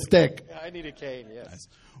call it a stick. I need a cane, yes. Nice.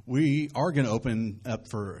 We are going to open up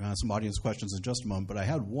for some audience questions in just a moment, but I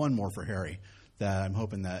had one more for Harry that I'm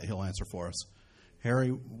hoping that he'll answer for us. Harry,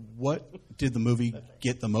 what did the movie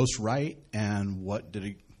get the most right, and what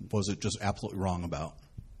was it just absolutely wrong about?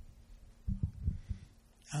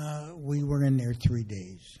 We were in there 3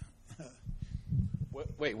 days.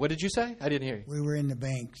 Wait, what did you say? I didn't hear you. We were in the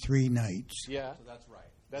bank 3 nights. Yeah. So that's right.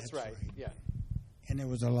 That's right. Yeah. And it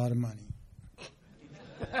was a lot of money.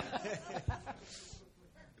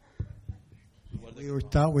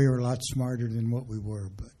 Thought we were a lot smarter than what we were,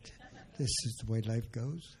 but this is the way life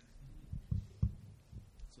goes.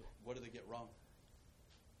 So what did they get wrong?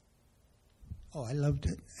 Oh, I loved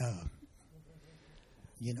it.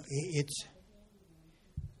 It's...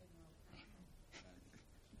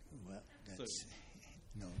 Well, that's...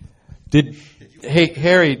 No. Hey,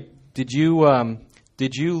 Harry, did you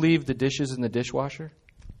leave the dishes in the dishwasher?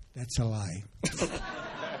 That's a lie.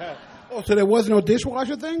 Oh, so there was no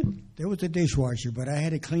dishwasher thing? There was a dishwasher, but I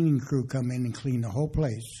had a cleaning crew come in and clean the whole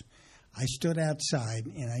place. I stood outside,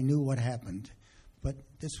 and I knew what happened. But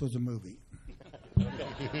this was a movie.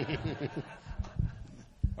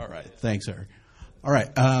 All right. Thanks, Eric. All right.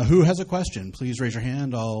 Who has a question? Please raise your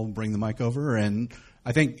hand. I'll bring the mic over. And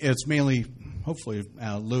I think it's mainly, hopefully,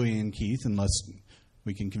 Louie and Keith, unless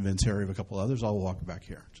we can convince Harry of a couple others. I'll walk back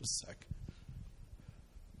here. Just a sec.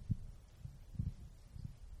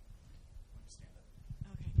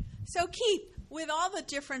 So, Keith, with all the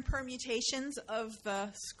different permutations of the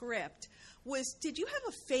script, did you have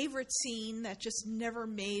a favorite scene that just never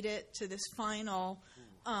made it to this final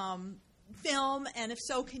film? And if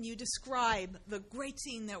so, can you describe the great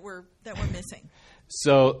scene that we're missing?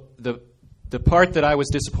 So the part that I was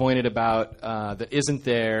disappointed about that isn't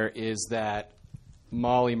there is that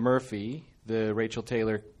Molly Murphy, the Rachel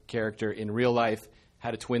Taylor character in real life,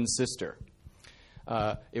 had a twin sister.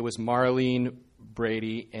 It was Marlene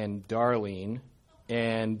Brady and Darlene,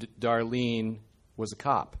 and Darlene was a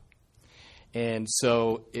cop. And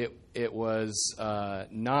so it was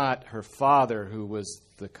not her father who was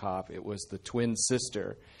the cop, it was the twin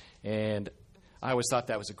sister. And I always thought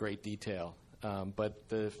that was a great detail. But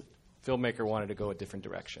the filmmaker wanted to go a different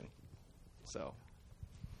direction. So.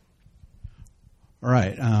 All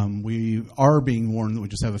right. We are being warned that we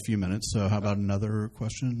just have a few minutes, so how about another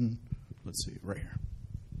question? Let's see, right here.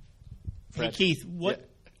 Hey, Keith,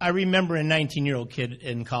 I remember a 19-year-old kid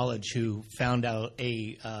in college who found out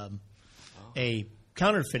a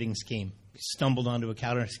counterfeiting scheme, stumbled onto a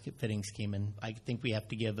counterfeiting scheme, and I think we have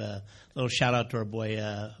to give a little shout-out to our boy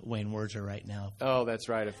Wayne Werzer right now. Oh, that's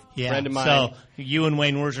right. A Yeah, friend of mine. so you and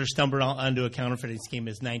Wayne Werzer stumbled onto a counterfeiting scheme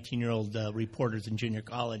as 19-year-old reporters in junior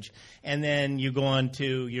college, and then you go on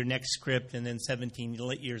to your next script, and then 17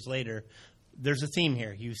 years later, there's a theme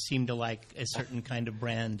here. You seem to like a certain kind of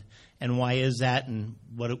brand, and why is that, and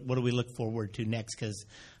what do we look forward to next? Because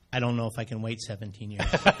I don't know if I can wait 17 years.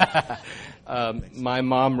 My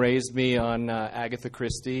mom raised me on Agatha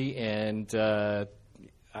Christie, and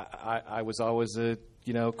I was always a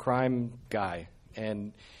crime guy.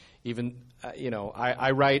 And even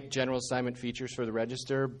I write general assignment features for the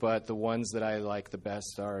Register, but the ones that I like the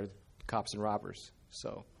best are cops and robbers.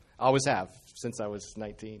 So I always have since I was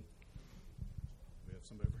 19. We have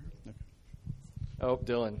somebody over here. Oh,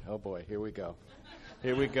 Dylan. Oh boy, here we go.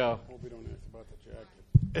 Here we go. Hope we don't ask about the jacket.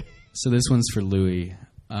 So this one's for Louis.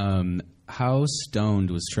 How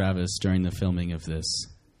stoned was Travis during the filming of this?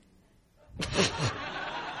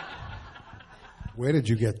 Where did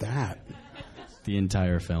you get that? The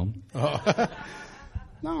entire film.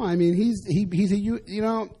 No, I mean he's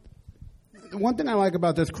the one thing I like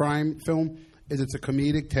about this crime film is it's a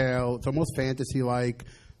comedic tale. It's almost fantasy-like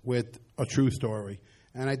with a true story,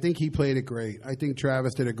 and I think he played it great. I think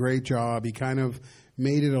Travis did a great job. He kind of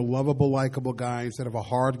made it a lovable, likable guy instead of a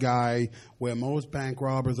hard guy where most bank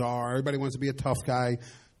robbers are. Everybody wants to be a tough guy.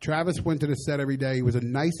 Travis went to the set every day. He was the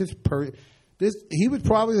nicest he was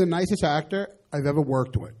probably the nicest actor I've ever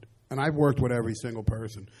worked with. And I've worked with every single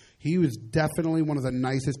person. He was definitely one of the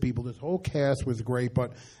nicest people. This whole cast was great.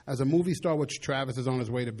 But as a movie star, which Travis is on his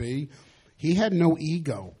way to be, he had no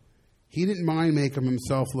ego. He didn't mind making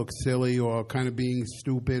himself look silly or kind of being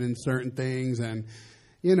stupid in certain things. And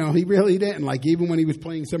he really didn't. Like, even when he was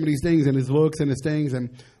playing some of these things and his looks and his things,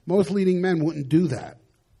 and most leading men wouldn't do that.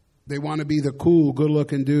 They want to be the cool,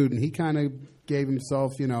 good-looking dude, and he kind of gave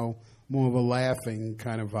himself, more of a laughing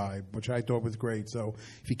kind of vibe, which I thought was great. So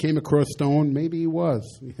if he came across stoned, maybe he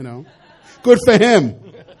was, Good for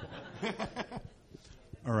him.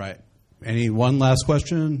 All right. One last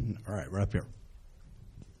question? All right, we're up here.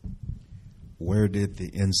 Where did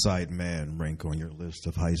The Inside Man rank on your list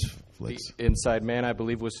of heist flicks? The Inside Man, I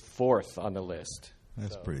believe, was 4th on the list.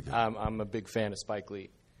 That's pretty good. I'm a big fan of Spike Lee.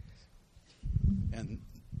 And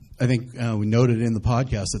I think we noted in the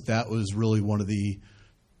podcast that was really one of the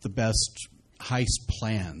best heist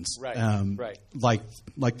plans. Right, right.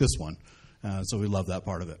 Like this one. So we love that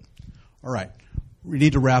part of it. All right. We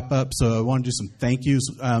need to wrap up, so I want to do some thank yous.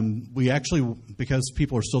 We actually, because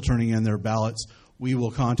people are still turning in their ballots, we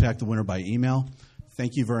will contact the winner by email.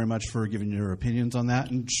 Thank you very much for giving your opinions on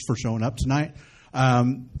that and for showing up tonight.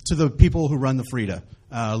 To the people who run the Frida,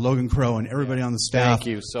 Logan Crow and everybody on the staff. Thank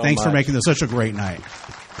you so much. Thanks for making this such a great night.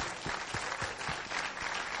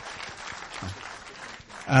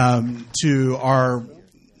 To our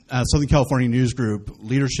Southern California News Group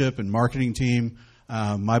leadership and marketing team,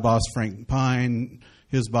 my boss, Frank Pine,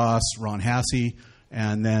 his boss, Ron Hassey,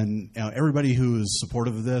 and then everybody who is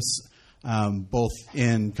supportive of this, both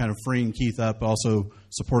in kind of freeing Keith up, but also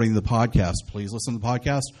supporting the podcast. Please listen to the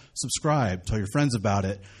podcast, subscribe, tell your friends about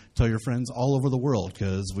it, tell your friends all over the world,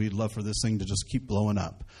 because we'd love for this thing to just keep blowing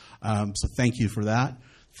up. So thank you for that.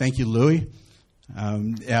 Thank you, Louis.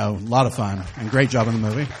 A lot of fun and great job in the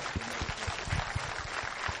movie.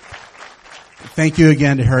 Thank you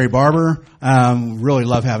again to Harry Barber. Really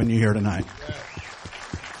love having you here tonight.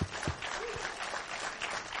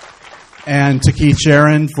 And to Keith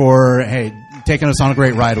Sharon for, taking us on a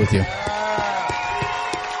great ride with you.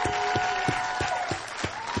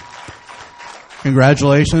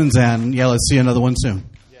 Congratulations, and let's see another one soon.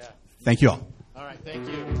 Yeah. Thank you all. All right, thank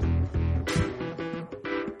you.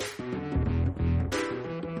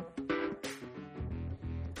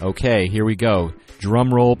 Okay, here we go.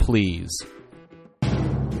 Drum roll, please.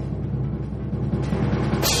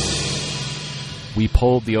 We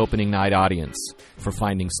polled the opening night audience for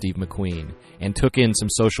Finding Steve McQueen and took in some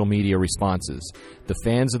social media responses. The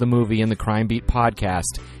fans of the movie and the Crime Beat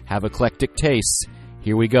podcast have eclectic tastes.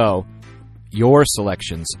 Here we go. your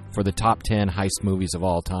selections for the top 10 heist movies of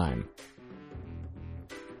all time.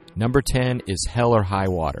 Number 10 is Hell or High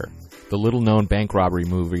Water, the little-known bank robbery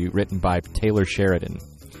movie written by Taylor Sheridan.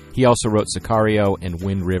 He also wrote Sicario and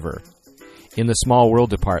Wind River. In the Small World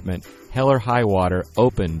department, Hell or High Water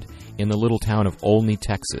opened in the little town of Olney,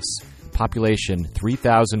 Texas, population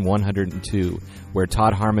 3,102, where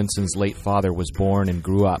Todd Harmonson's late father was born and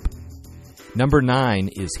grew up. Number 9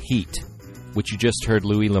 is Heat, which you just heard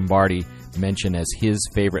Louis Lombardi mention as his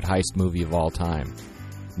favorite heist movie of all time.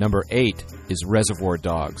 Number 8 is Reservoir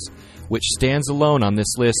Dogs, which stands alone on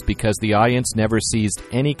this list because the audience never sees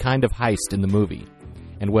any kind of heist in the movie.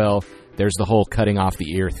 And, well, there's the whole cutting off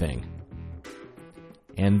the ear thing.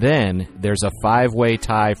 And then there's a 5-way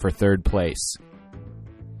tie for third place.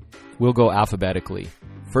 We'll go alphabetically.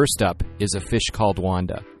 First up is A Fish Called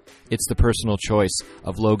Wanda. It's the personal choice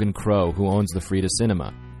of Logan Crow, who owns the Frida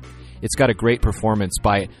Cinema. It's got a great performance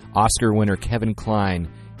by Oscar winner Kevin Kline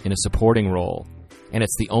in a supporting role, and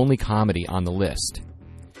it's the only comedy on the list.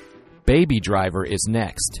 Baby Driver is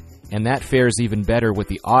next, and that fares even better with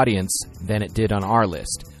the audience than it did on our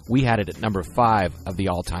list. We had it at number 5 of the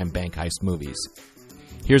all-time bank heist movies.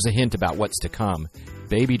 Here's a hint about what's to come.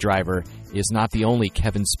 Baby Driver is not the only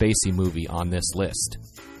Kevin Spacey movie on this list.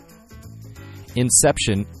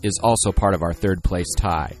 Inception is also part of our third place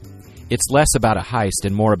tie. It's less about a heist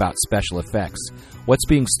and more about special effects. What's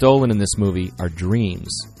being stolen in this movie are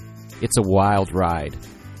dreams. It's a wild ride.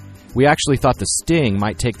 We actually thought The Sting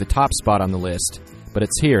might take the top spot on the list, but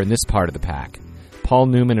it's here in this part of the pack. Paul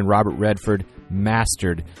Newman and Robert Redford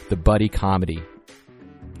mastered the buddy comedy.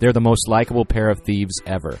 They're the most likable pair of thieves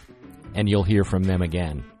ever, and you'll hear from them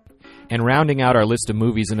again. And rounding out our list of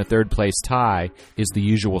movies in a third place tie is The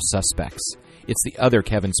Usual Suspects. It's the other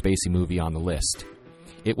Kevin Spacey movie on the list.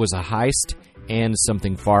 It was a heist and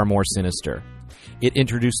something far more sinister. It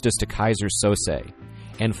introduced us to Kaiser Sose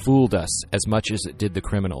and fooled us as much as it did the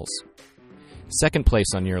criminals. Second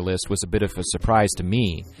place on your list was a bit of a surprise to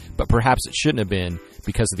me, but perhaps it shouldn't have been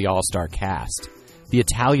because of the all-star cast. The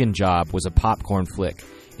Italian Job was a popcorn flick.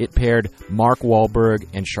 It paired Mark Wahlberg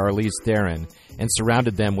and Charlize Theron and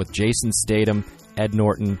surrounded them with Jason Statham, Ed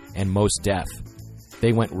Norton, and Mos Def.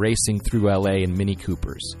 They went racing through L.A. in Mini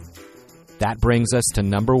Coopers. That brings us to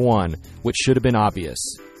number 1, which should have been obvious.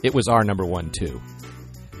 It was our number 1, too.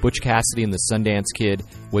 Butch Cassidy and the Sundance Kid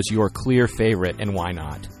was your clear favorite, and why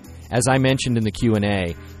not? As I mentioned in the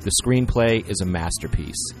Q&A, the screenplay is a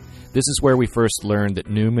masterpiece. This is where we first learned that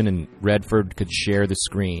Newman and Redford could share the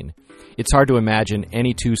screen. It's hard to imagine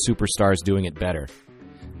any two superstars doing it better.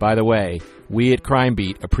 By the way, we at Crime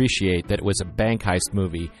Beat appreciate that it was a bank heist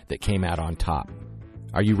movie that came out on top.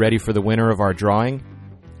 Are you ready for the winner of our drawing?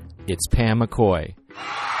 It's Pam McCoy.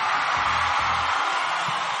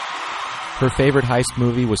 Her favorite heist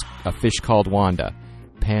movie was A Fish Called Wanda.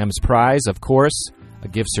 Pam's prize, of course, a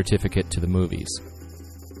gift certificate to the movies.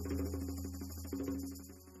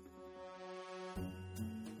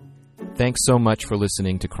 Thanks so much for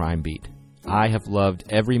listening to Crime Beat. I have loved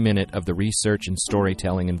every minute of the research and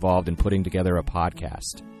storytelling involved in putting together a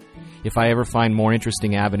podcast. If I ever find more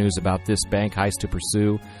interesting avenues about this bank heist to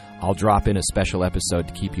pursue, I'll drop in a special episode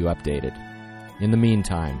to keep you updated. In the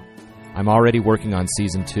meantime, I'm already working on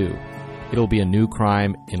Season 2. It'll be a new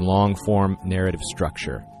crime in long-form narrative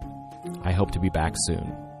structure. I hope to be back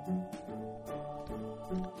soon.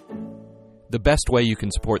 The best way you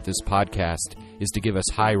can support this podcast is to give us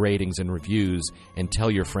high ratings and reviews and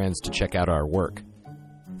tell your friends to check out our work.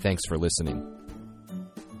 Thanks for listening.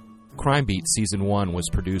 Crime Beat Season 1 was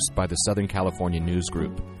produced by the Southern California News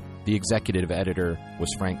Group. The executive editor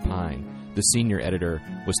was Frank Pine. The senior editor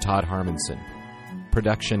was Todd Harmonson.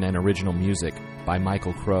 Production and original music by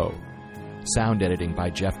Michael Crow. Sound editing by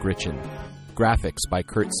Jeff Gritchen. Graphics by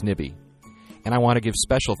Kurt Snibbe. And I want to give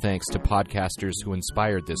special thanks to podcasters who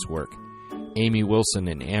inspired this work. Amy Wilson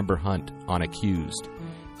and Amber Hunt on Accused.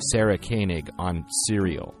 Sarah Koenig on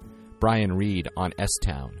Serial. Brian Reed on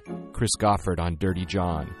S-Town. Chris Goffard on Dirty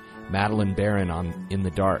John. Madeline Barron on In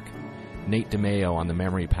the Dark. Nate DeMeo on The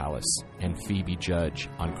Memory Palace. And Phoebe Judge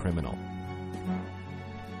on Criminal.